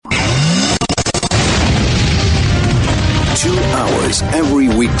hours every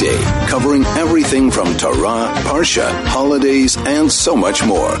weekday, covering everything from Torah, Parsha, holidays, and so much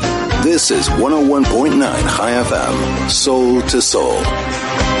more. This is 101.9 Chai FM, Soul to Soul.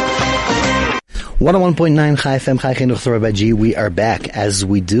 101.9 Chai FM, Chai Chinuch, Rabbi G. We are back as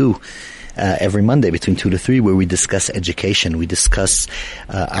we do every Monday between 2 to 3, where we discuss education, we discuss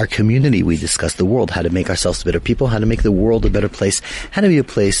our community, we discuss the world, how to make ourselves better people, how to make the world a better place, how to be a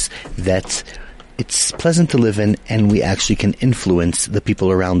place that it's pleasant to live in, and we actually can influence the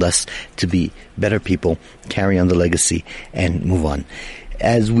people around us to be better people, carry on the legacy, and move on.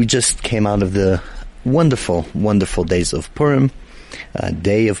 As we just came out of the wonderful, wonderful days of Purim,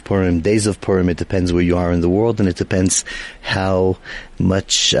 days of Purim, it depends where you are in the world, and it depends how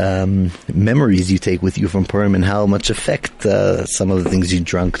much memories you take with you from Purim and how much effect some of the things you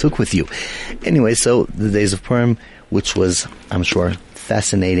drunk took with you. Anyway, so the days of Purim, which was, I'm sure,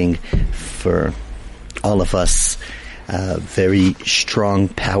 fascinating for all of us, very strong,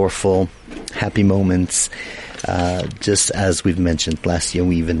 powerful, happy moments. Just as we've mentioned, last year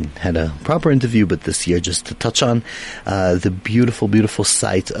we even had a proper interview, but this year just to touch on the beautiful, beautiful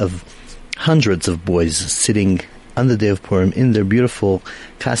sight of hundreds of boys sitting on the day of Purim in their beautiful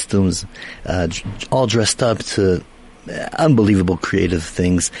costumes, all dressed up to unbelievable creative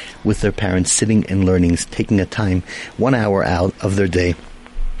things with their parents, sitting and learning, taking a time, 1 hour out of their day,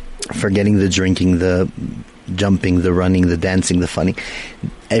 forgetting the drinking, the jumping, the running, the dancing, the funny,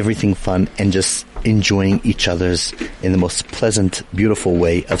 everything fun, and just enjoying each other's in the most pleasant, beautiful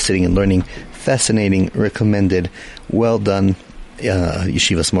way of sitting and learning. Fascinating, recommended, well done.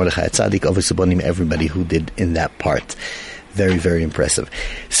 Yeshivas Mordechai Tzadik, Ovisabonim, everybody who did in that part. Very, very impressive.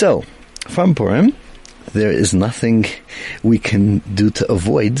 So, from Purim, there is nothing we can do to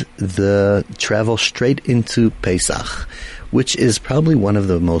avoid the travel straight into Pesach, which is probably one of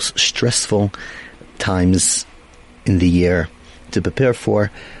the most stressful times in the year to prepare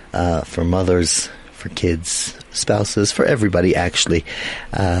for mothers, for kids, spouses, for everybody actually.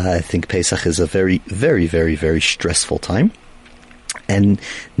 I think Pesach is a very, very, very, very stressful time, and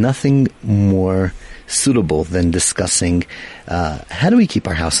nothing more suitable than discussing how do we keep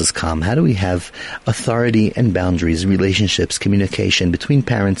our houses calm, how do we have authority and boundaries, relationships, communication between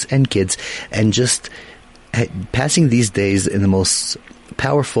parents and kids, and just passing these days in the most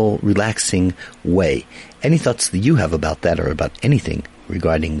powerful, relaxing way. Any thoughts that you have about that, or about anything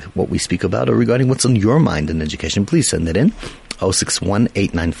regarding what we speak about, or regarding what's on your mind in education, please send it in.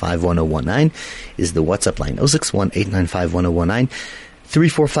 061-895-1019 is the WhatsApp line. 061-895-1019.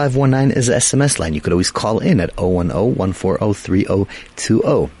 34519 is the SMS line. You could always call in at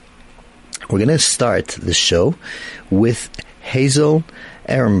 010-140-3020. We're going to start the show with Hazel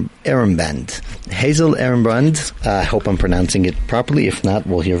Ehrenbrand. Hazel Ehrenbrand, I hope I'm pronouncing it properly. If not,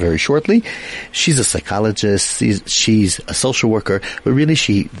 we'll hear very shortly. She's a psychologist, she's a social worker, but really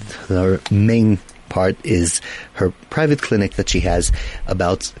her main part is her private clinic that she has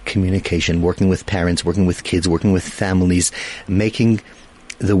about communication, working with parents, working with kids, working with families, making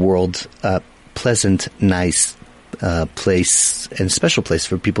the world a pleasant, nice place and special place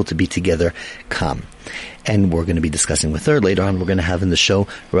for people to be together, calm. And we're going to be discussing with her. Later on, we're going to have in the show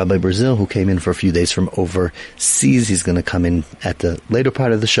Rabbi Brazil, who came in for a few days from overseas. He's going to come in at the later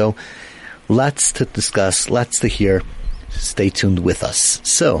part of the show. Lots to discuss, lots to hear. Stay tuned with us.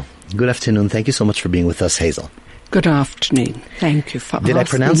 So, good afternoon. Thank you so much for being with us, Hazel. Good afternoon. Thank you for asking me. Did I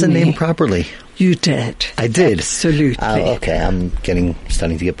pronounce the name properly? You did. I did? Absolutely. Okay, I'm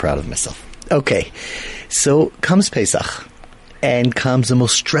starting to get proud of myself. Okay, so comes Pesach, and comes the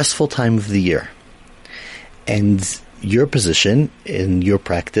most stressful time of the year. And your position in your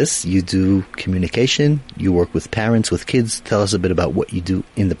practice, you do communication, you work with parents, with kids. Tell us a bit about what you do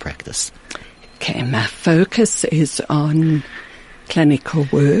in the practice. Okay, my focus is on clinical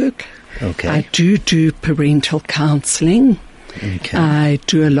work. Okay. I do parental counseling. Okay. I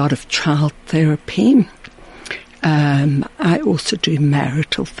do a lot of child therapy. I also do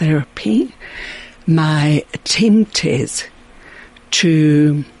marital therapy. My attempt is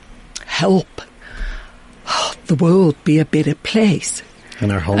to help the world be a better place.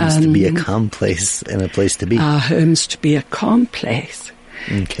 And our homes to be a calm place and a place to be. Our homes to be a calm place.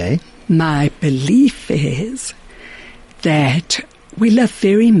 Okay. My belief is that we live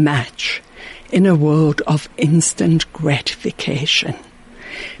very much in a world of instant gratification.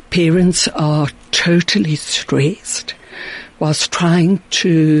 Parents are totally stressed whilst trying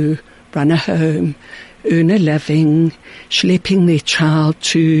to run a home, earn a living, schlepping their child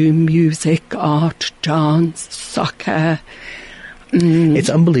to music, art, dance, soccer. It's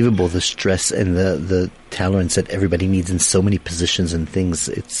unbelievable, the stress and the tolerance that everybody needs in so many positions and things.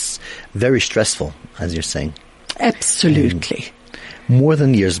 It's very stressful, as you're saying. Absolutely. more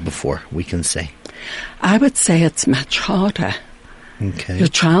than years before, we can say? I would say it's much harder. Okay. Your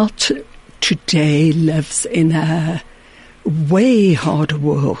child today lives in a way harder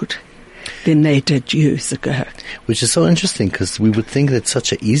world than they did years ago. Which is so interesting, because we would think that it's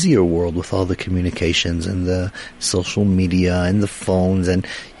such an easier world with all the communications and the social media and the phones, and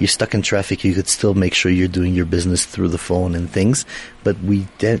you're stuck in traffic, you could still make sure you're doing your business through the phone and things. But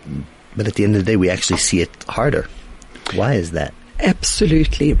at the end of the day, we actually see it harder. Why is that?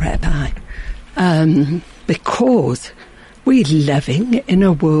 Absolutely, Rabbi. Because we're living in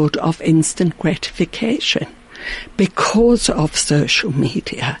a world of instant gratification, because of social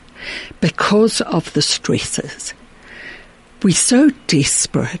media, because of the stresses. We're so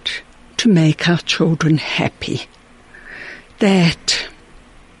desperate to make our children happy that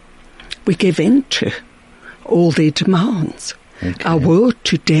we give in to all their demands. Okay. Our world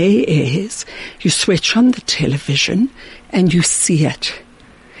today is you switch on the television and you see it.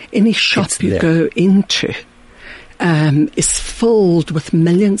 Any shop you go into is filled with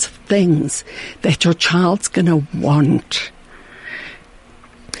millions of things that your child's going to want.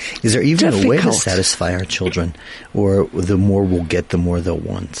 Is there even a way to satisfy our children? Or the more we'll get, the more they'll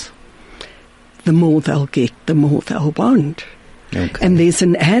want? The more they'll get, the more they'll want. Okay. And there's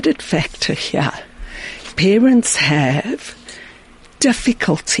an added factor here. Parents have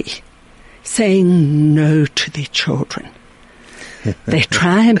difficulty saying no to their children. They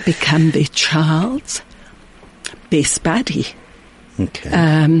try and become their child's best buddy.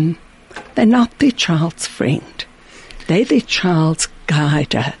 Okay. They're not their child's friend. They're their child's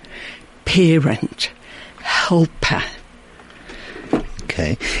guider, parent, helper.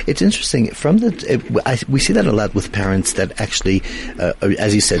 Okay. It's interesting. We see that a lot with parents that actually,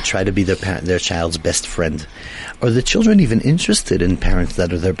 as you said, try to be their child's best friend. Are the children even interested in parents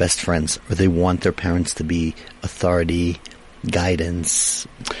that are their best friends? Or they want their parents to be authority, guidance,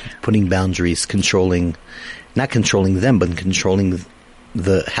 putting boundaries, not controlling them, but controlling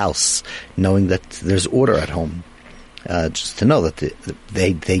the house, knowing that there's order at home. Just to know that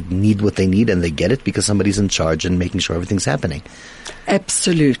they need what they need and they get it because somebody's in charge and making sure everything's happening.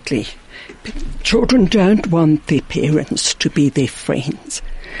 Absolutely. Children don't want their parents to be their friends.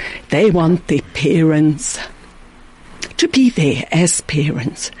 They want their parents to be there as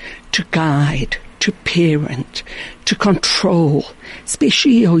parents, to guide, to parent, to control.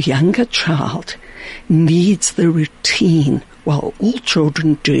 Especially your younger child needs the routine. Well, all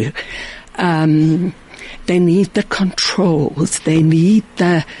children do. They need the controls. They need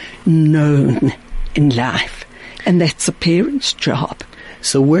the known in life. And that's a parent's job.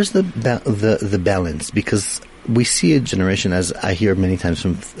 So where's the balance? Because we see a generation, as I hear many times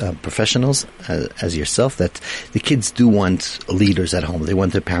from professionals, as yourself, that the kids do want leaders at home. They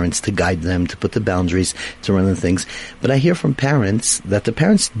want their parents to guide them, to put the boundaries, to run the things. But I hear from parents that the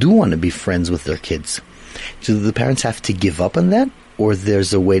parents do want to be friends with their kids. Do the parents have to give up on that? Or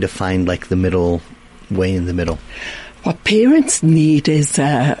there's a way to find like the middle way in the middle? What parents need is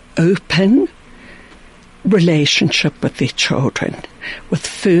an open relationship with their children, with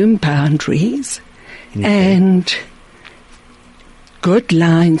firm boundaries and good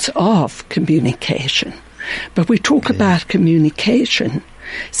lines of communication. But we talk about communication.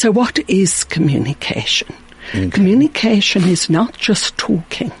 So what is communication? Communication is not just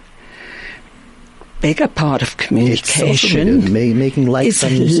talking. Bigger part of communication making likes is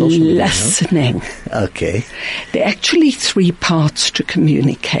on social media, listening. No? Okay. There are actually 3 parts to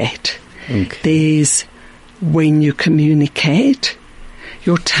communicate. Okay. There's when you communicate,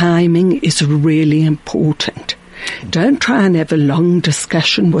 your timing is really important. Don't try and have a long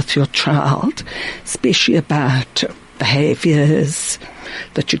discussion with your child, especially about behaviors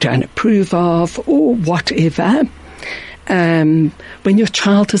that you don't approve of or whatever. When your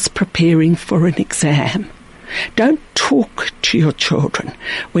child is preparing for an exam, don't talk to your children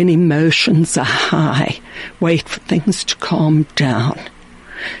when emotions are high. Wait for things to calm down.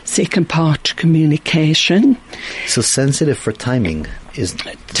 Second part, communication. So sensitive for timing is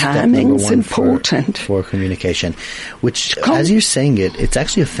timing's important for communication, which, as you're saying it's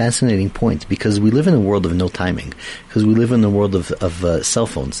actually a fascinating point because we live in a world of no timing, because we live in a world of cell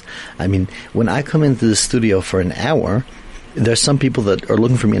phones. I mean, when I come into the studio for an hour, there's some people that are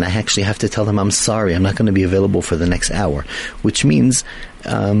looking for me and I actually have to tell them, I'm sorry, I'm not going to be available for the next hour, which means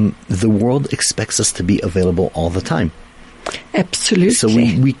the world expects us to be available all the time. Absolutely. So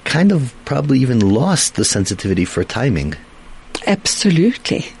we kind of probably even lost the sensitivity for timing.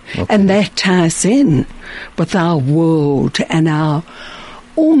 Absolutely. Okay. And that ties in with our world and our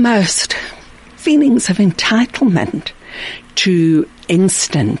almost feelings of entitlement to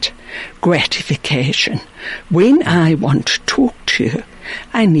instant gratification. When I want to talk to you,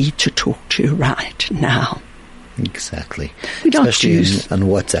 I need to talk to you right now. Exactly. We don't Especially use... on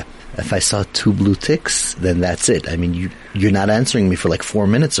WhatsApp. If I saw 2 blue ticks, then that's it. I mean, you're not answering me for like 4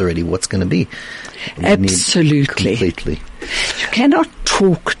 minutes already. What's going to be? Absolutely. Completely. You cannot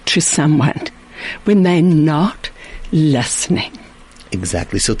talk to someone when they're not listening.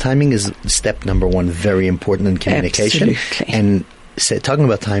 Exactly. So timing is step number 1, very important in communication. Absolutely. And talking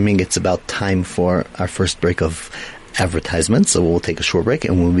about timing, it's about time for our first break of advertisements. So we'll take a short break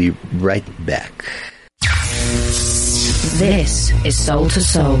and we'll be right back. This is Soul to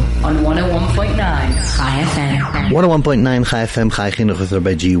Soul on 101.9 Chai FM. 101.9 Chai FM, Chai Chinuch with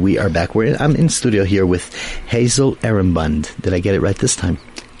Rabbi G. We are back. I'm in studio here with Hazel Ehrenbund. Did I get it right this time?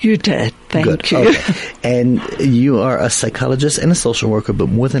 You did. Thank you. Okay. And you are a psychologist and a social worker, but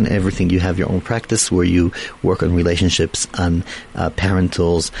more than everything, you have your own practice where you work on relationships, on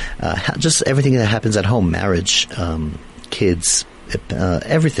parentals, just everything that happens at home, marriage, kids,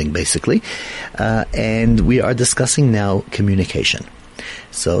 everything basically. And we are discussing now communication.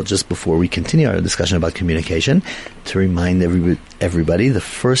 So just before we continue our discussion about communication, to remind everybody, the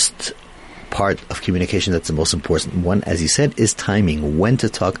first part of communication that's the most important one, as you said, is timing. When to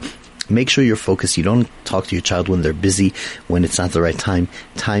talk. Make sure you're focused. You don't talk to your child when they're busy, when it's not the right time.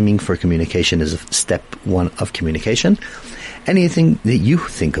 Timing for communication is step 1 of communication. Anything that you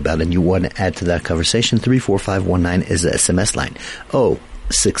think about and you want to add to that conversation, 34519 is the SMS line.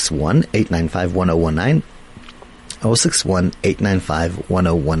 061-895-1019.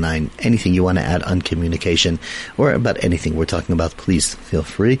 061-895-1019. Anything you want to add on communication or about anything we're talking about, please feel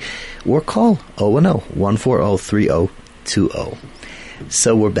free. Or call 010-140-3020.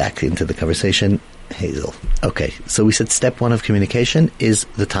 So we're back into the conversation. Hazel. Okay, so we said step 1 of communication is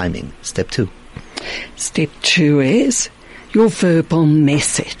the timing. Step 2. Step 2 is your verbal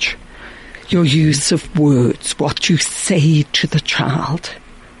message, your use of words, what you say to the child.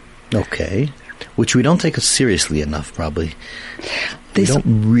 Okay. Which we don't take seriously enough, probably. We don't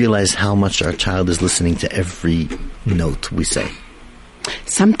realize how much our child is listening to every note we say.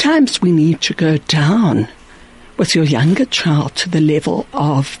 Sometimes we need to go down with your younger child to the level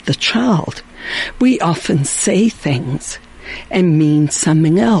of the child. We often say things and mean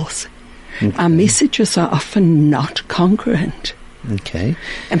something else. Okay. Our messages are often not congruent. Okay.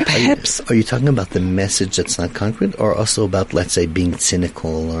 And perhaps... Are you talking about the message that's not congruent, or also about, let's say, being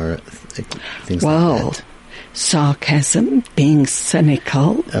cynical or things like that? Well, sarcasm, being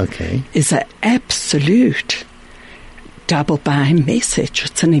cynical, is an absolute double-bind message.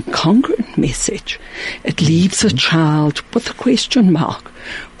 It's an incongruent message. It leaves a child with a question mark.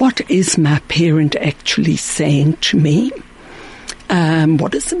 What is my parent actually saying to me?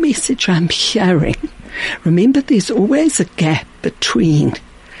 What is the message I'm hearing? Remember, there's always a gap between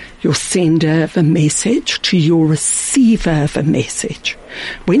your sender of a message to your receiver of a message.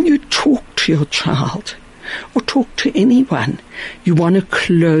 When you talk to your child or talk to anyone, you want to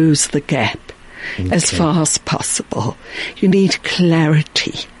close the gap as far as possible. You need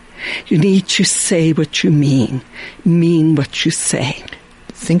clarity. You need to say what you mean what you say.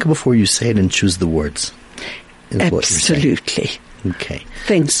 Think before you say it and choose the words. Absolutely. Okay.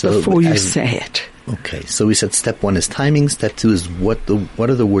 Think before you say it. Okay, so we said step 1 is timing. Step 2 is what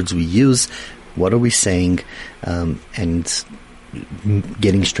are the words we use, what are we saying, and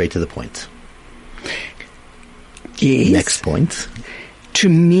getting straight to the point. Yes. Next point. To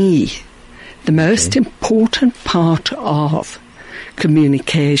me, the most important part of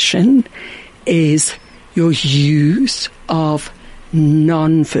communication is your use of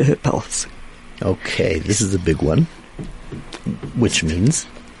non-verbals. Okay, this is a big one, which means?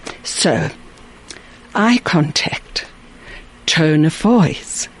 So, eye contact, tone of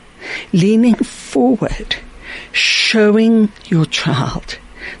voice, leaning forward, showing your child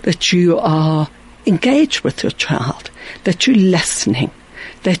that you are engaged with your child, that you're listening,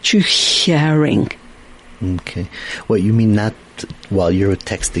 that you're hearing. Okay. What, you mean not while you're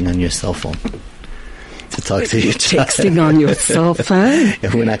texting on your cell phone? To talk to your child. Texting on your cell phone.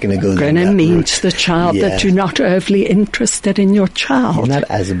 If we're not going to go there. Going to mean to the child that you're not overly interested in your child. You're not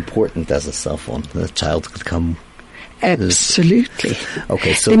as important as a cell phone. The child could come. Absolutely.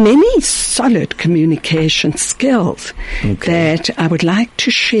 Okay, so there are many solid communication skills that I would like to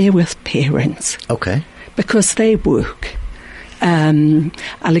share with parents. Okay. Because they work.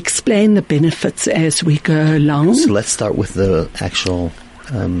 I'll explain the benefits as we go along. So let's start with the actual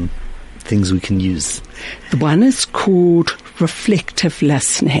things we can use. The one is called reflective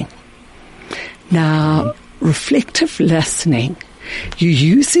listening. Now, reflective listening, you're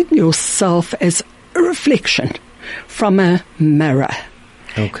using yourself as a reflection. from a mirror.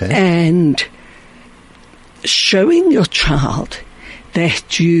 Okay. And showing your child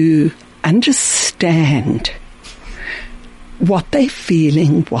that you understand what they're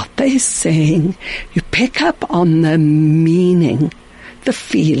feeling, what they're saying. You pick up on the meaning, the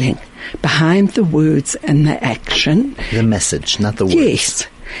feeling behind the words and the action. The message, not the words. Yes.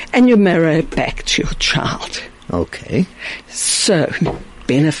 And you mirror it back to your child. Okay. So,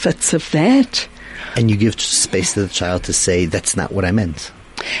 benefits of that. And you give space to the child to say, that's not what I meant.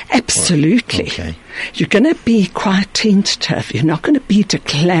 Absolutely. Okay. You're going to be quite tentative. You're not going to be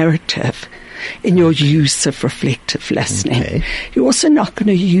declarative in your use of reflective listening. Okay. You're also not going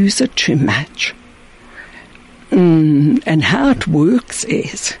to use it too much. And how it works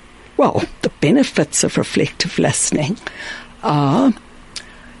is, well, the benefits of reflective listening are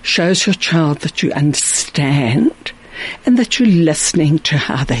shows your child that you understand and that you're listening to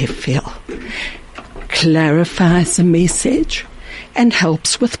how they feel, clarifies the message, and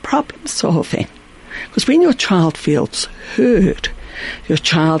helps with problem solving. Because when your child feels heard, your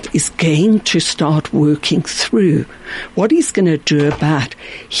child is going to start working through what he's going to do about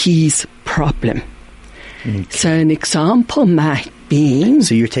his problem. Okay. So an example might be...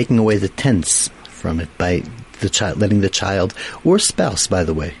 So you're taking away the tense from it by the child, letting the child, or spouse, by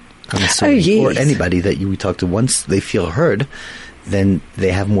the way, I'm assuming, yes. or anybody that we talk to, once they feel heard, then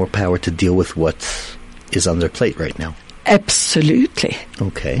they have more power to deal with what is on their plate right now. Absolutely.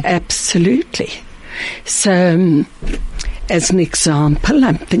 Okay. Absolutely. So, as an example,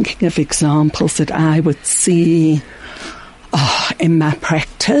 I'm thinking of examples that I would see in my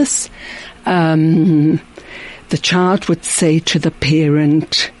practice. The child would say to the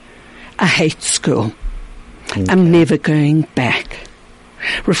parent, I hate school. Okay. I'm never going back.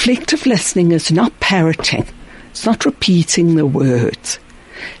 Reflective listening is not parroting. It's not repeating the words.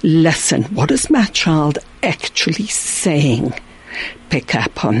 Listen, what is my child actually saying? Pick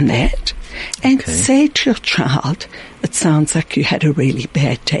up on that and say to your child, it sounds like you had a really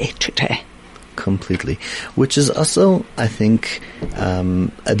bad day today. Completely. Which is also, I think,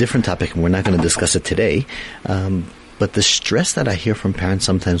 a different topic, and we're not going to discuss it today. But the stress that I hear from parents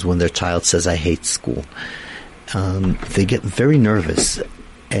sometimes when their child says, I hate school, they get very nervous.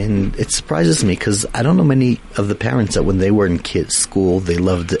 And it surprises me because I don't know many of the parents that when they were in school, they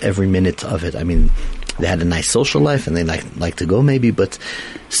loved every minute of it. I mean, they had a nice social life and they like to go maybe, but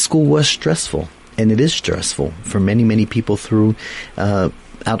school was stressful. And it is stressful for many, many people through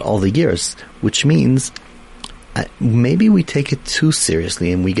out all the years, which means maybe we take it too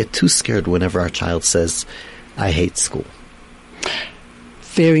seriously and we get too scared whenever our child says, I hate school.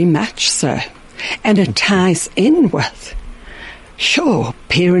 Very much so. And it ties in with, sure,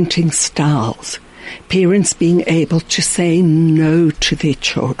 parenting styles. Parents being able to say no to their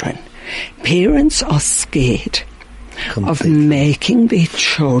children. Parents are scared of making their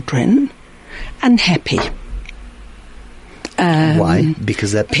children unhappy. Why?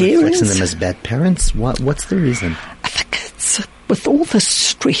 Because that reflects in them as bad parents? What's the reason? I think it's with all the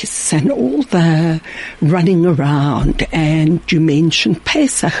stress and all the running around, and you mentioned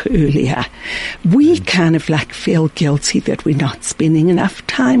Pesach earlier, we kind of like feel guilty that we're not spending enough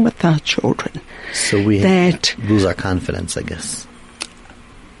time with our children. So we lose our confidence, I guess.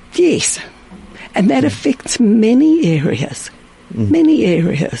 Yes. And that affects many areas. Many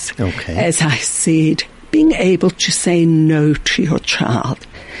areas. Okay. As I said, being able to say no to your child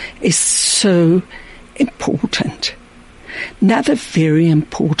is so important. Another very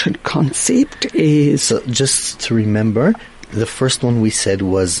important concept is... So just to remember, the first one we said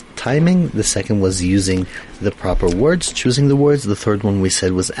was timing. The second was using the proper words, choosing the words. The third one we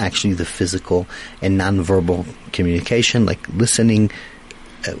said was actually the physical and nonverbal communication, like listening,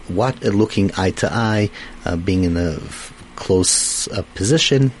 looking eye to eye, being in a close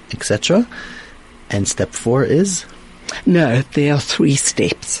position, etc. And step 4 is? No, there are 3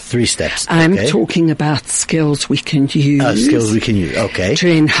 steps. 3 steps. I'm talking about skills we can use. Skills we can use, okay. To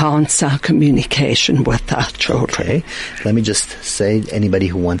enhance our communication with our children. Okay. Let me just say, anybody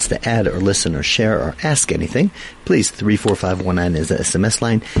who wants to add or listen or share or ask anything, please, 34519 is the SMS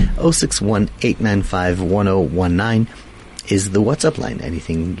line. 061-895-1019 is the WhatsApp line.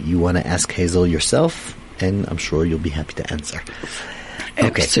 Anything you want to ask Hazel yourself, and I'm sure you'll be happy to answer.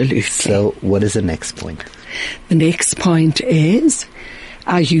 Okay. Absolutely. So what is the next point? The next point is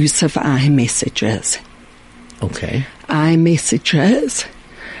our use of iMessages. Okay. iMessages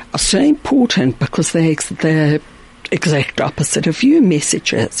are so important because they're the exact opposite of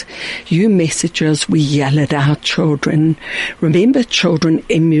U-messages. U-messages, we yell at our children. Remember, children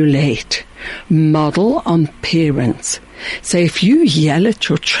emulate, model on parents. So if you yell at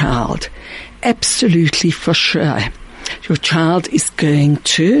your child Absolutely, for sure. Your child is going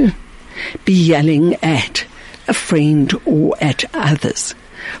to be yelling at a friend or at others,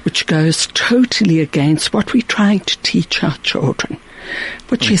 which goes totally against what we're trying to teach our children,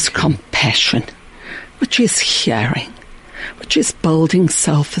 which is compassion, which is hearing, which is building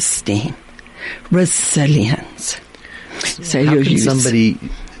self-esteem, resilience. So how can somebody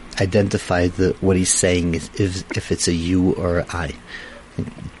identify what he's saying if it's a you or a I?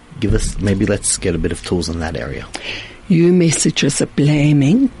 Give us, maybe let's get a bit of tools in that area. You messages are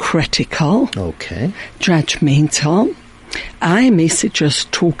blaming, critical, judgmental. I messages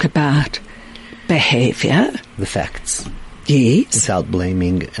talk about behavior. The facts. Yes. Without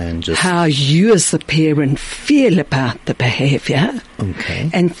blaming and just... how you as the parent feel about the behavior. Okay.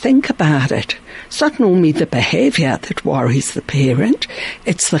 And think about it. It's not normally the behavior that worries the parent.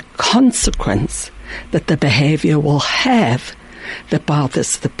 It's the consequence that the behavior will have that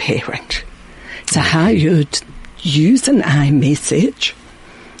bothers the parent. So how you'd use an iMessage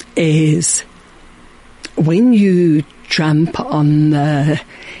is when you jump on the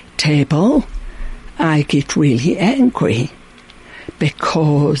table, I get really angry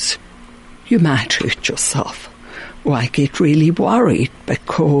because you might hurt yourself. Or I get really worried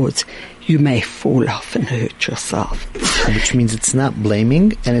because you may fall off and hurt yourself. Which means it's not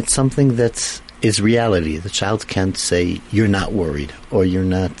blaming, and it's something that is reality. The child can't say, you're not worried, or you're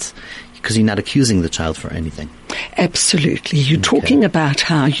not, because you're not accusing the child for anything. Absolutely. You're talking about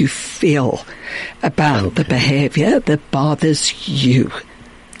how you feel about the behavior that bothers you.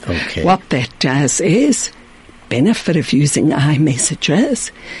 Okay. What that does is, benefit of using iMessages,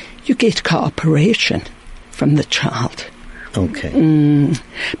 you get cooperation from the child. Okay.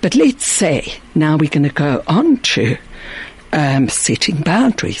 But let's say, now we're going to go on to setting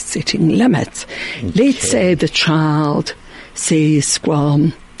boundaries, setting limits. Okay. Let's say the child says,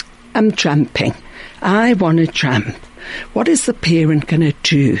 well, I'm jumping. I want to jump. What is the parent going to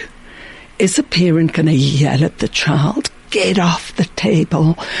do? Is the parent going to yell at the child, get off the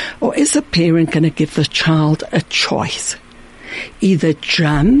table? Or is the parent going to give the child a choice? Either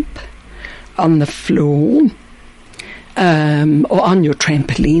jump on the floor or on your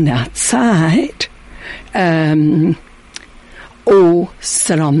trampoline outside, or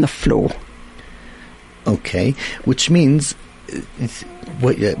sit on the floor. Okay, which means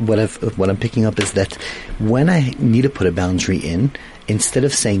what I'm picking up is that when I need to put a boundary in, instead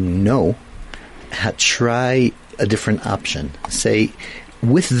of saying no, try a different option. Say,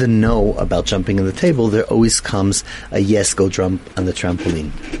 with the no about jumping on the table, there always comes a yes, go jump on the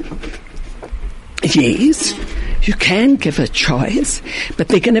trampoline. Yes, you can give a choice, but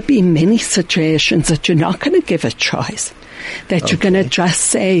there are going to be many situations that you're not going to give a choice, that you're going to just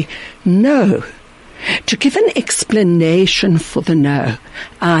say no. To give an explanation for the no,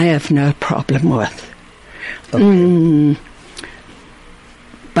 I have no problem with.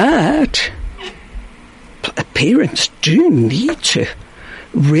 But parents do need to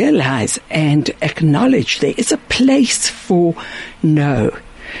realize and acknowledge there is a place for no.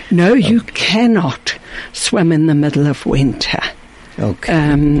 No, you cannot swim in the middle of winter.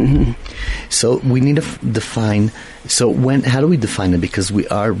 Okay. So we need to define. So how do we define it? Because we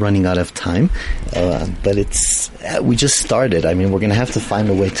are running out of time, but we just started. I mean, we're going to have to find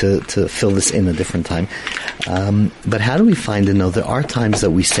a way to fill this in a different time. But how do we find a no? There are times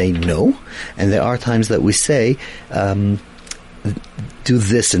that we say no, and there are times that we say, do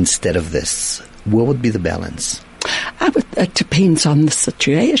this instead of this. What would be the balance? It depends on the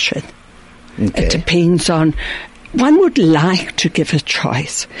situation. Okay. It depends on... One would like to give a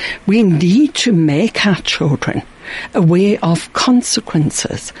choice. We need to make our children aware of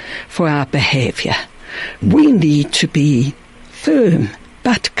consequences for our behavior. We need to be firm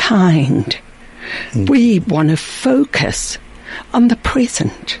but kind. We want to focus on the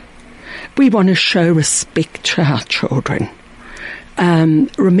present. We want to show respect to our children.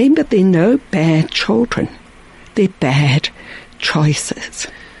 Remember, there are no bad children. They're bad choices.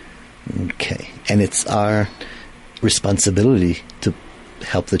 Okay. And it's our responsibility to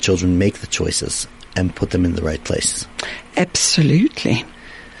help the children make the choices and put them in the right place. Absolutely.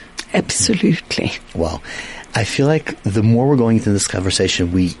 Absolutely. Wow. I feel like the more we're going into this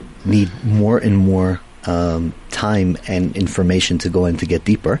conversation, we need more and more time and information to go in to get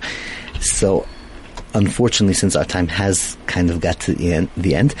deeper. So, unfortunately, since our time has kind of got to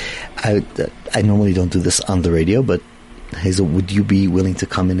the end, I normally don't do this on the radio, but Hazel, would you be willing to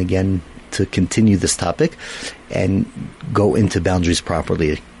come in again to continue this topic and go into boundaries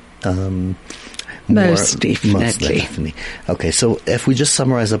properly? Most definitely. Okay, so if we just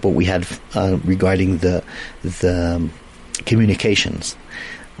summarize up what we had regarding the communications,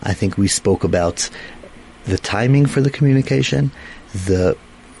 I think we spoke about the timing for the communication, the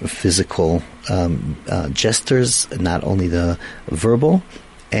physical gestures, not only the verbal,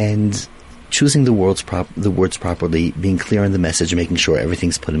 and choosing the words properly, being clear in the message, making sure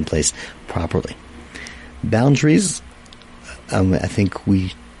everything's put in place properly. Boundaries, I think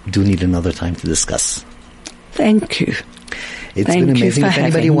we do need another time to discuss. Thank you. It's been amazing. If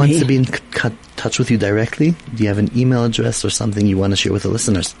anybody wants to be in touch with you directly, do you have an email address or something you want to share with the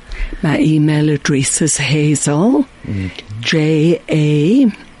listeners? My email address is Hazel,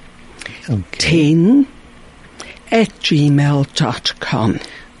 JA10 @gmail.com.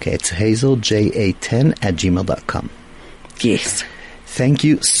 Okay, it's hazelja10 @gmail.com. Yes. Thank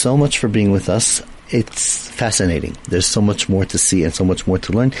you so much for being with us. It's fascinating. There's so much more to see and so much more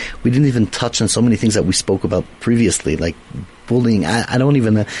to learn. We didn't even touch on so many things that we spoke about previously, like bullying. I don't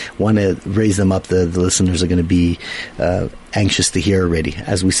even want to raise them up. The listeners are going to be anxious to hear already.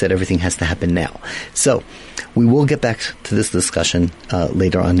 As we said, everything has to happen now. So we will get back to this discussion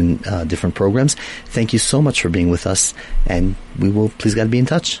later on in different programs. Thank you so much for being with us, and we will, please God, be in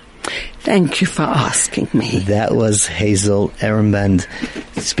touch. Thank you for asking me. That was Hazel Ehrenband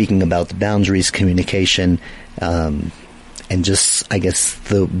speaking about boundaries, communication, and just, I guess,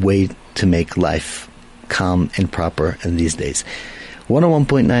 the way to make life calm and proper in these days.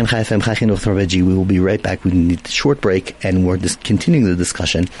 101.9 Chai FM, Chai Chinuch, Rabbi. We will be right back. We need a short break, and we're just continuing the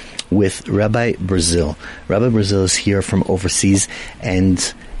discussion with Rabbi Brazil. Rabbi Brazil is here from overseas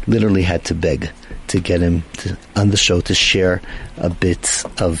and literally had to beg to get him on the show to share a bit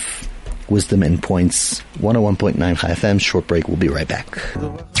of wisdom and points. 101.9 Chai FM, short break. We'll be right back.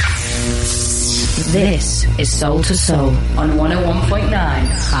 This is Soul to Soul on 101.9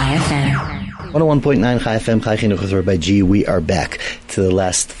 Chai FM. 101.9 Chai FM, Chai Chinuch with Rabbi G. We are back to the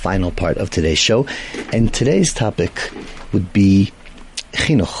last final part of today's show. And today's topic would be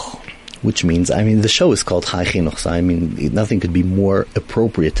Chinuch, which means, the show is called Chai Chinuch, so nothing could be more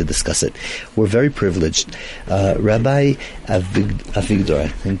appropriate to discuss it. We're very privileged. Rabbi Avigdor, I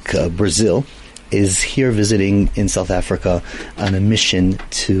think, Brazil, is here visiting in South Africa on a mission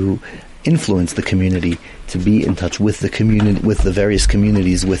to influence the community, to be in touch with the community, with the various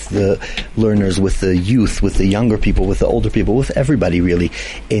communities, with the learners, with the youth, with the younger people, with the older people, with everybody really,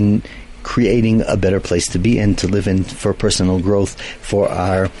 in creating a better place to be and to live in, for personal growth, for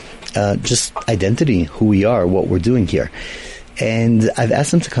our just identity, who we are, what we're doing here. And I've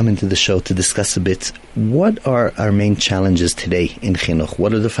asked them to come into the show to discuss a bit, what are our main challenges today in Chinuch?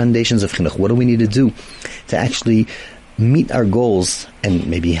 What are the foundations of Chinuch? What do we need to do to actually meet our goals? And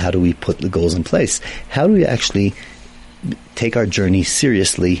maybe how do we put the goals in place? How do we actually take our journey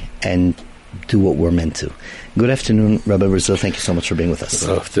seriously and do what we're meant to? Good afternoon, Rabbi Brazil. Thank you so much for being with us.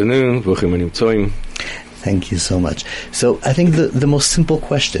 Good afternoon. Thank you so much. So I think the most simple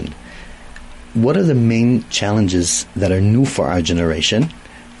question, what are the main challenges that are new for our generation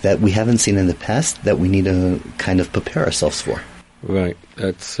that we haven't seen in the past that we need to kind of prepare ourselves for? Right.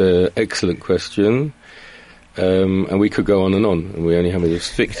 That's an excellent question. And we could go on, and we only have a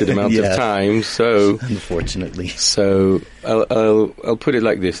restricted amount of time, so unfortunately. So I'll put it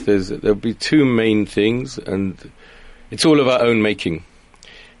like this: there'll be two main things, and it's all of our own making.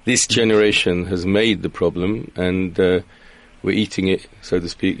 This generation has made the problem, and we're eating it, so to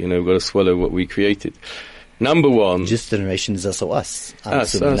speak. We've got to swallow what we created. Number one, this generation is also us.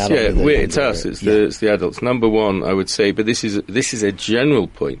 It's us. It's the adults. Number one, I would say, but this is a general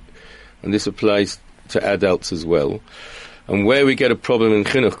point, and this applies to adults as well. And where we get a problem in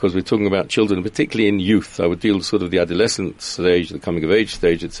Chinuch, because we're talking about children, particularly in youth, I would deal with sort of the adolescent stage, the coming of age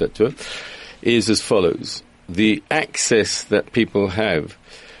stage, etc., is as follows. The access that people have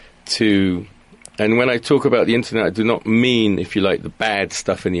to, and when I talk about the internet, I do not mean, if you like, the bad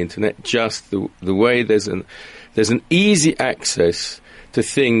stuff in the internet, just the way there's an easy access to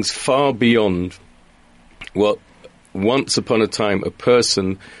things far beyond what once upon a time a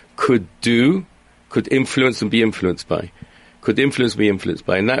person could do, could influence and be influenced by.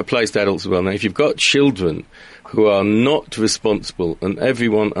 And that applies to adults as well. Now, if you've got children who are not responsible, and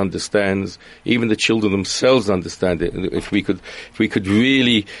everyone understands, even the children themselves understand it, and if we could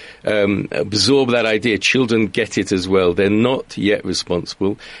really absorb that idea, children get it as well. They're not yet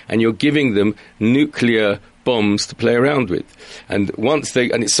responsible, and you're giving them nuclear bombs to play around with. And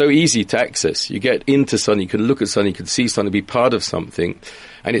and it's so easy to access. You get into something, you can look at something, you can see something, be part of something,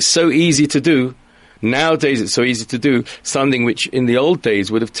 and it's so easy to do Nowadays, it's so easy to do something which in the old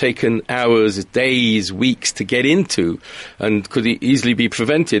days would have taken hours, days, weeks to get into and could easily be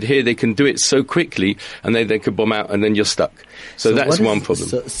prevented. Here they can do it so quickly and they could bomb out and then you're stuck. So that's one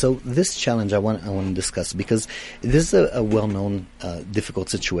problem. So this challenge I want to discuss, because this is a well-known difficult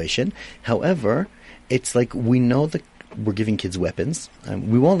situation. However, it's like we know that we're giving kids weapons.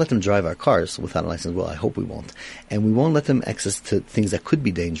 We won't let them drive our cars without a license. Well, I hope we won't. And we won't let them access to things that could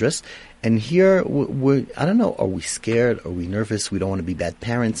be dangerous. And here, I don't know, are we scared? Are we nervous? We don't want to be bad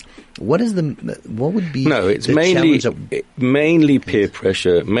parents. What would be it's mainly peer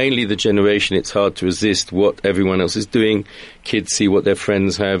pressure, mainly the generation. It's hard to resist what everyone else is doing. Kids see what their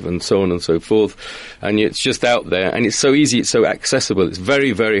friends have and so on and so forth. And it's just out there. And it's so easy, it's so accessible. It's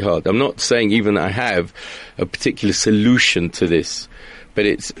very, very hard. I'm not saying even I have a particular solution to this. But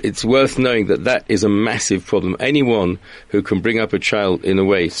it's worth knowing that is a massive problem. Anyone who can bring up a child in a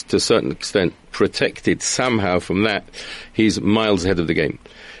way, to a certain extent, protected somehow from that, he's miles ahead of the game.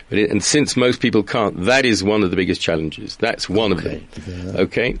 And since most people can't, that is one of the biggest challenges. That's one of them.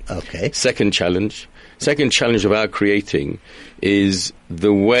 Okay? Okay. Second challenge of our creating is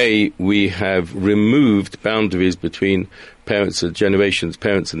the way we have removed boundaries between parents and generations,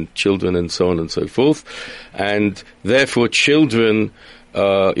 parents and children, and so on and so forth. And therefore, children...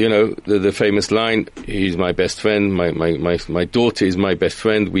 the famous line, he's my best friend, my daughter is my best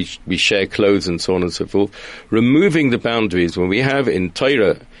friend, we share clothes and so on and so forth. Removing the boundaries, when we have in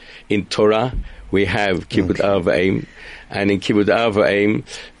Torah, we have Kibbud Av V'Aim, and in Kibbud Av V'Aim,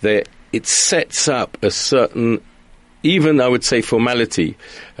 it sets up a certain, even I would say formality,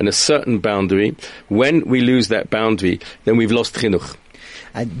 and a certain boundary. When we lose that boundary, then we've lost Chinuch.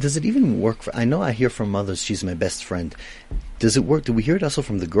 Does it even work? I know I hear from mothers, she's my best friend. Does it work? Do we hear it also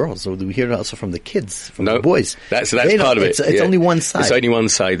from the girls, or do we hear it also from the kids, from the boys? That's part of it. It's only one side. It's only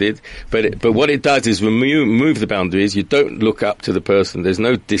one-sided. But what it does is remove the boundaries. You don't look up to the person. There's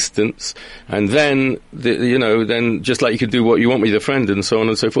no distance. And then, then just like you can do what you want with your friend and so on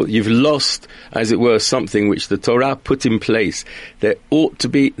and so forth, you've lost, as it were, something which the Torah put in place. There ought to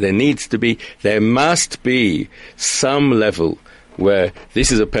be, there needs to be, there must be some level where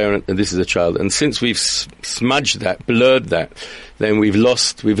this is a parent and this is a child. And since we've smudged that, blurred that, then we've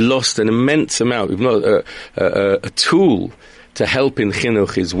lost an immense amount. We've not a tool to help in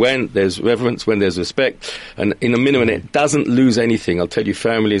chinuch is when there's reverence, when there's respect, and in a minimum it doesn't lose anything. I'll tell you,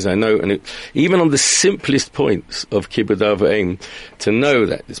 families I know, and even on the simplest points of Kibbud Av V'Aim, to know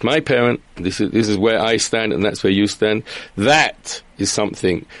that it's my parent, this is where I stand, and that's where you stand. That is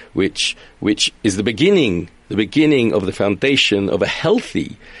something which is the beginning of the foundation of a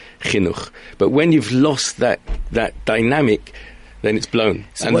healthy chinuch. But when you've lost that dynamic, then it's blown.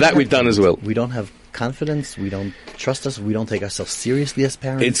 So and that we've done as well. We don't have confidence, we don't trust us, we don't take ourselves seriously as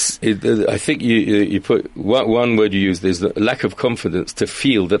parents. I think you put one word you use, there's the lack of confidence to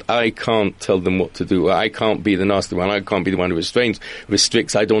feel that I can't tell them what to do, or I can't be the nasty one, I can't be the one who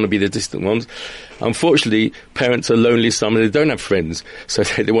restricts, I don't want to be the distant ones. Unfortunately, parents are lonely, some they don't have friends, so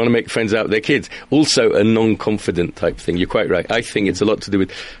they want to make friends out of their kids. Also a non-confident type thing, you're quite right. I think it's a lot to do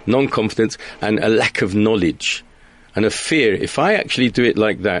with non-confidence and a lack of knowledge. And a fear, if I actually do it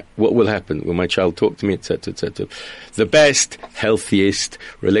like that, what will happen? Will my child talk to me, etc., etc.? The best, healthiest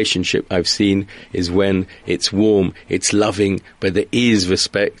relationship I've seen is when it's warm, it's loving, but there is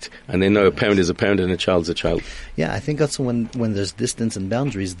respect, and they know a parent is a parent and a child's a child. Yeah, I think also when there's distance and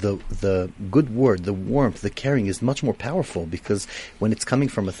boundaries, the good word, the warmth, the caring is much more powerful, because when it's coming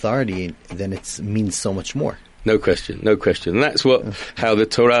from authority, then it means so much more. No question. And that's how the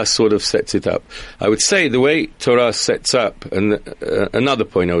Torah sort of sets it up. I would say the way Torah sets up, and another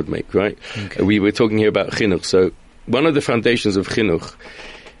point I would make, right? Okay. We were talking here about chinuch. So one of the foundations of chinuch,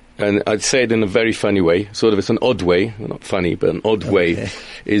 and I'd say it in a very funny way, sort of it's an odd way, not funny, but an odd way,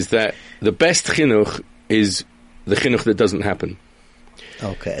 is that the best chinuch is the chinuch that doesn't happen.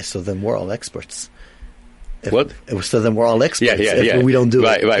 Okay, so then we're all experts. What? So then we're all experts. Yeah. We don't do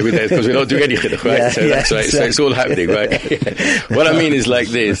it. Right, because we don't do any chinuch, right? That's right. Exactly. So it's all happening, right? What I mean is like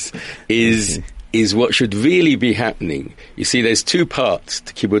this, is what should really be happening. You see, there's two parts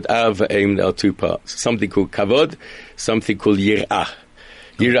to Kibbud Av V'Aim. There are two parts. Something called kavod, something called yir'ah.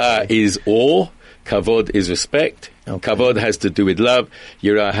 Yir'ah is awe, kavod is respect. Okay. Kavod has to do with love.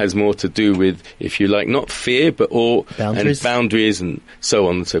 Yirah has more to do with, if you like, not fear, but awe and boundaries and so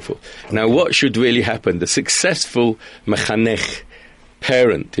on and so forth. Okay. Now, what should really happen? The successful mechanech,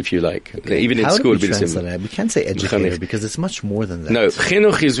 parent, if you like, even in school, we can't say educator because it's much more than that. No,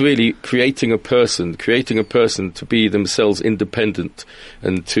 chinuch is really creating a person to be themselves independent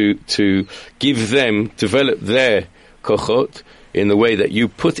and to give them, develop their kochot, in the way that you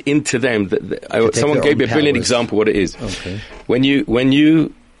put into them. Someone gave me a brilliant example what it is. Okay. When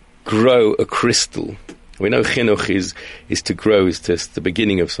you grow a crystal, we know chinuch is to grow, is just the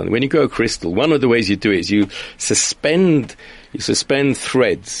beginning of something. When you grow a crystal, one of the ways you do it is you suspend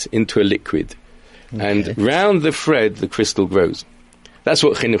threads into a liquid, and round the thread the crystal grows. That's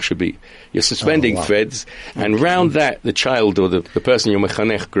what chinuch should be. You're suspending threads, and round that the child or the person you're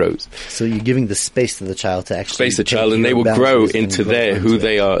mechanech grows. So you're giving the space to the child to actually space the child, and they will grow into who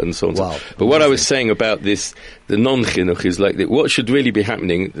they are, and so on. Wow. But what I was saying about this, the non-chinuch, is like what should really be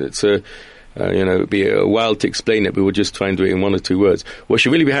happening. It's it'd be a while to explain it, but we'll just try and do it in 1 or 2 words. What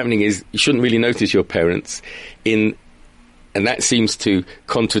should really be happening is you shouldn't really notice your parents and that seems to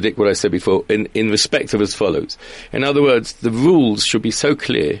contradict what I said before, in respect of as follows. In other words, the rules should be so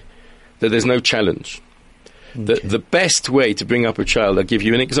clear that there's no challenge. Okay. The best way to bring up a child, I'll give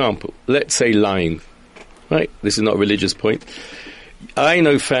you an example. Let's say lying. Right? This is not a religious point. I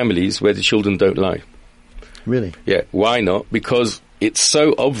know families where the children don't lie. Really? Yeah. Why not? Because it's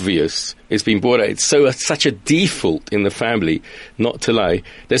so obvious, it's been brought out, it's such a default in the family not to lie.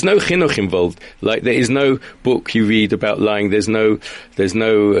 There's no chinuch involved. Like, there is no book you read about lying, there's no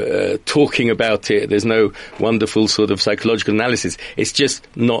talking about it, there's no wonderful sort of psychological analysis. It's just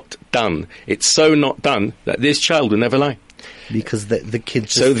not done. It's so not done that this child will never lie. Because the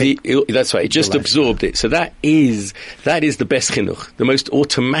kids that's right, it just absorbed it. So that is the best chinuch, the most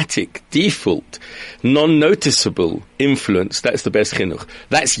automatic, default, non-noticeable influence. That's the best chinuch.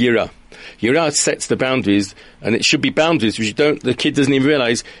 That's yirah. Yirah sets the boundaries, and it should be boundaries which the kid doesn't even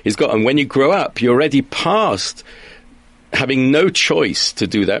realize he's got. And when you grow up, you're already past having no choice to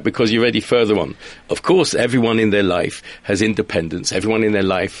do that because you're already further on. Of course, everyone in their life has independence. Everyone in their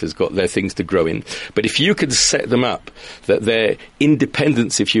life has got their things to grow in. But if you could set them up that their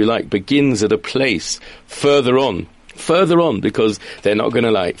independence, if you like, begins at a place further on, because they're not going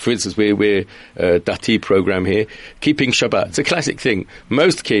to lie. For instance, we're a Dati program here, keeping Shabbat. It's a classic thing.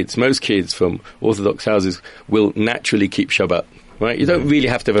 Most kids from Orthodox houses will naturally keep Shabbat. Right? You don't really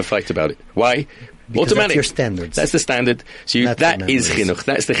have to have a fight about it. Why? Because automatic. That's your standards. That's the standard. So that is chinuch.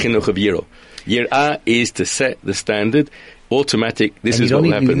 That's the chinuch of Yirah. Yirah is to set the standard. Automatic. This is what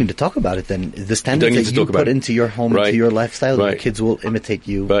will happen. You don't even need to talk about it then. The standards that you put into your home, into your lifestyle, your kids will imitate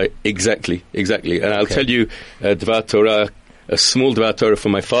you. Right. Exactly. And I'll tell you Dvar Torah, a small Dvar Torah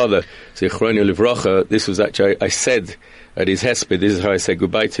from my father, Zichrono Livrocha. This was actually, I said at his hesped, this is how I said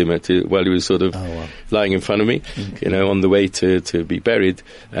goodbye to him while he was sort of lying in front of me, on the way to be buried.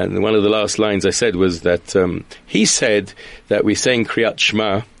 And one of the last lines I said was that he said that we're saying Kriyat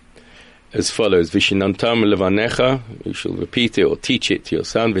Shema as follows: Vishinantam levanecha, you shall repeat it or teach it to your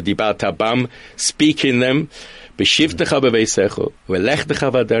son, v'dibat bam, speak in them, b'shivtecha b'veisecho, v'lechtecha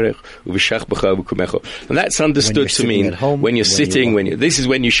v'aderech, u'v'shachbecha v'kumecho. And that's understood to mean when you're sitting, this is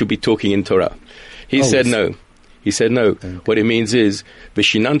when you should be talking in Torah. He said no. Okay. What it means is,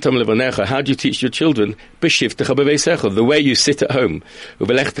 B'shinantam levanecha, how do you teach your children? B'shivtecha b'veisecha, the way you sit at home.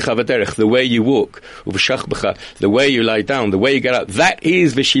 U'v'lechtecha v'derech, the way you walk. U'v'shachbecha, the way you lie down, the way you get up. That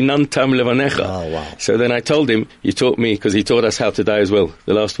is B'shinantam levanecha. Oh, wow. So then I told him, you taught me, because he taught us how to die as well.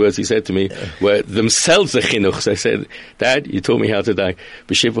 The last words he said to me were themselves the chinuch. So I said, Dad, you taught me how to die.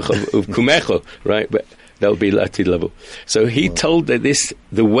 B'shivtecha u'kumecho, right? But that'll be Latid level. So he told that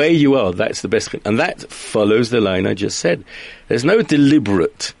the way you are, that's the best. And that follows the line I just said. There's no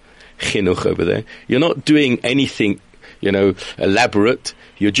deliberate chinuch over there. You're not doing anything, elaborate.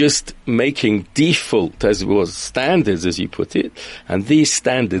 You're just making default, as it was, standards, as you put it. And these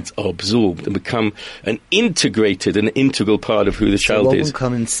standards are absorbed and become an integral part of who the child is. Will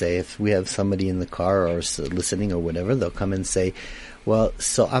come and say, if we have somebody in the car or listening or whatever, they'll come and say, well,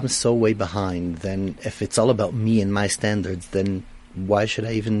 so I'm so way behind, then if it's all about me and my standards, then why should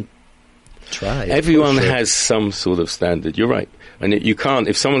I even try? Everyone has some sort of standard, you're right. And you can't,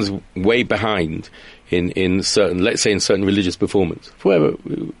 if someone's way behind in certain, let's say in certain religious performance,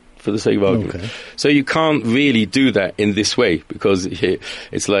 for the sake of argument. Okay. So you can't really do that in this way, because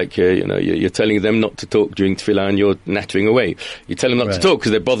it's like, you're telling them not to talk during tefillah and you're nattering away. You tell them not to talk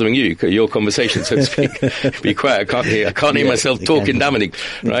because they're bothering you, your conversation, so to speak. Be quiet, I can't hear myself talking, davening,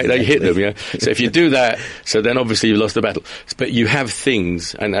 right? I hit them, So if you do that, so then obviously you've lost the battle. But you have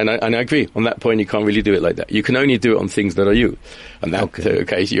things, and I agree, on that point you can't really do it like that. You can only do it on things that are you. And that,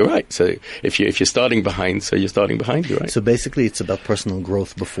 okay, so you're right. So if you're starting behind, so you're starting behind, you're right. So basically it's about personal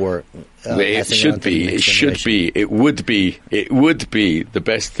growth before it should be. It would be the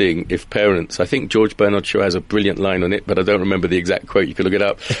best thing if parents. I think George Bernard Shaw has a brilliant line on it, but I don't remember the exact quote. You could look it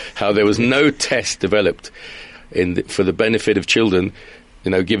up. How there was no test developed for the benefit of children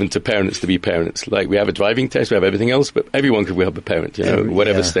given to parents to be parents. Like we have a driving test, we have everything else, but everyone could help a parent,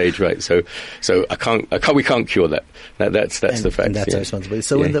 whatever stage, right? So we can't cure that. That's the fact. And that's our responsibility.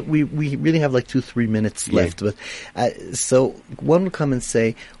 So we really have like 2-3 minutes left, but so one would come and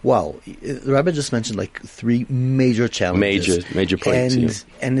say, "Wow, the Rabbi just mentioned like 3 major challenges, major points,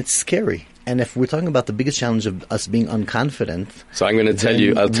 and it's scary." And if we're talking about the biggest challenge of us being unconfident, so I'm going to tell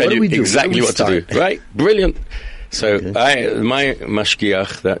you. I'll tell you exactly what to do. Right? Brilliant. So my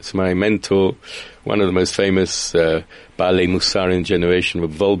mashgiach, that's my mentor, one of the most famous Baalei Musar in generation,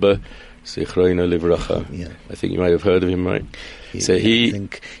 Rabbi Volber, Zichrono Livracha. Yeah. I think you might have heard of him, right? I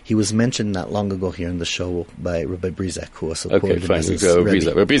think he was mentioned not long ago here in the show by Rabbi Brizak, who also quoted him as his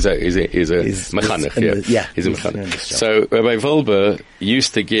Rabbi Brizak is a mechanech, he's a mechanech. So Rabbi Volber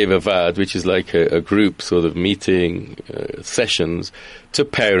used to give a vad, which is like a group sort of meeting, sessions, to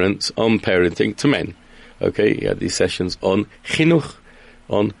parents on parenting, to men. Okay, he had these sessions on chinuch,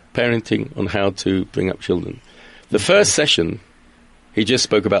 on parenting, on how to bring up children. The first session, he just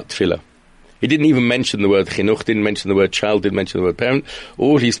spoke about tefillah. He didn't even mention the word chinuch, didn't mention the word child, didn't mention the word parent.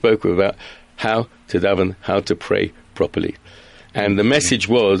 All he spoke about how to daven, how to pray properly. And the message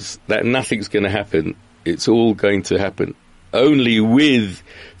was that nothing's going to happen. It's all going to happen only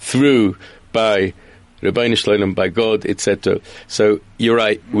through, by Rabbeinu Shalom, by God, etc. So you're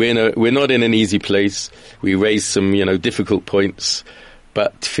right. We're not in an easy place. We raised some, difficult points.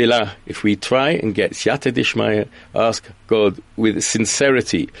 But tefillah, if we try and get siyata dishmaya, ask God with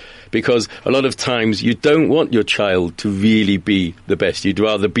sincerity, because a lot of times you don't want your child to really be the best. You'd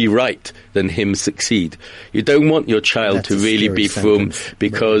rather be right than him succeed. You don't want your child to really be from,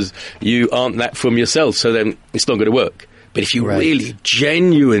 because you aren't that from yourself, so then it's not going to work. But if you really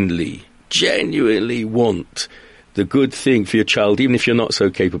genuinely want the good thing for your child, even if you're not so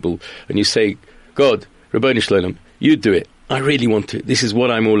capable, and you say, God, Rabbeinu Shalom, you do it. I really want it. This is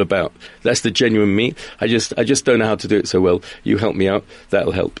what I'm all about. That's the genuine me. I just don't know how to do it so well. You help me out.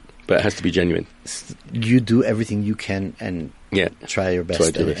 That'll help. But it has to be genuine. You do everything you can and try your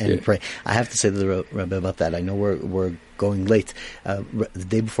best and pray. I have to say to the Rabbi about that. I know we're going late. The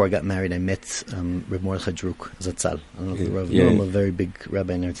day before I got married, I met Reb Mordechai Druk Zatzal. I don't know if the Rabbi know him, a very big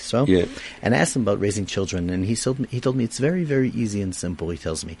rabbi in Eretz Yisrael. Yeah. And I asked him about raising children, and he told me it's very, very easy and simple. He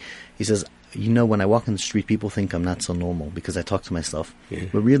tells me, he says, when I walk in the street, people think I'm not so normal because I talk to myself. Yeah.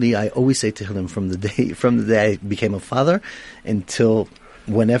 But really, I always say to him from the day I became a father until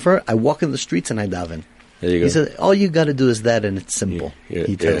whenever I walk in the streets and I daven. He said, all you got to do is that, and it's simple.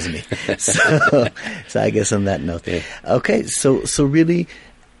 He tells me. So I guess on that note, okay. So really,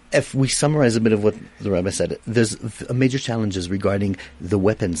 if we summarize a bit of what the Rabbi said, there's major challenges regarding the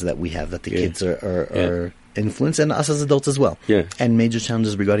weapons that we have, that the kids are influenced, and us as adults as well. Yeah. And major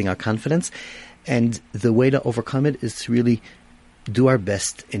challenges regarding our confidence. And the way to overcome it is to really do our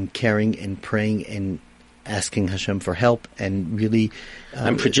best in caring and praying and asking Hashem for help, and really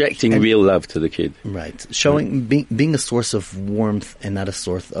and projecting real love to the kid. Right. Showing, being a source of warmth and not a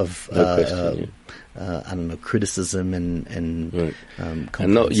source of criticism and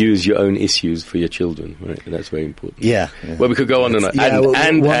not use your own issues for your children. Right, that's very important. Yeah. Well, we could go on and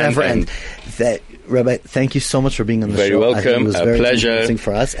on. Rabbi, thank you so much for being on the show. Very welcome. It was very interesting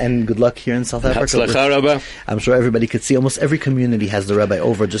for us, and good luck here in South Africa. Rabbi. I'm sure everybody could see. Almost every community has the Rabbi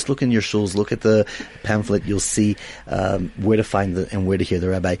over. Just look in your shuls, look at the pamphlet. You'll see where to find and where to hear the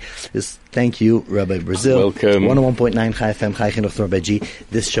Rabbi. Thank you, Rabbi Brazil. Welcome. 101.9 Chai FM, Chai Chinuch Rabbi G.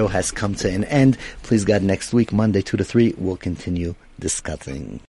 This show has come to an end. Please God, next week, Monday 2 to 3, we'll continue discussing.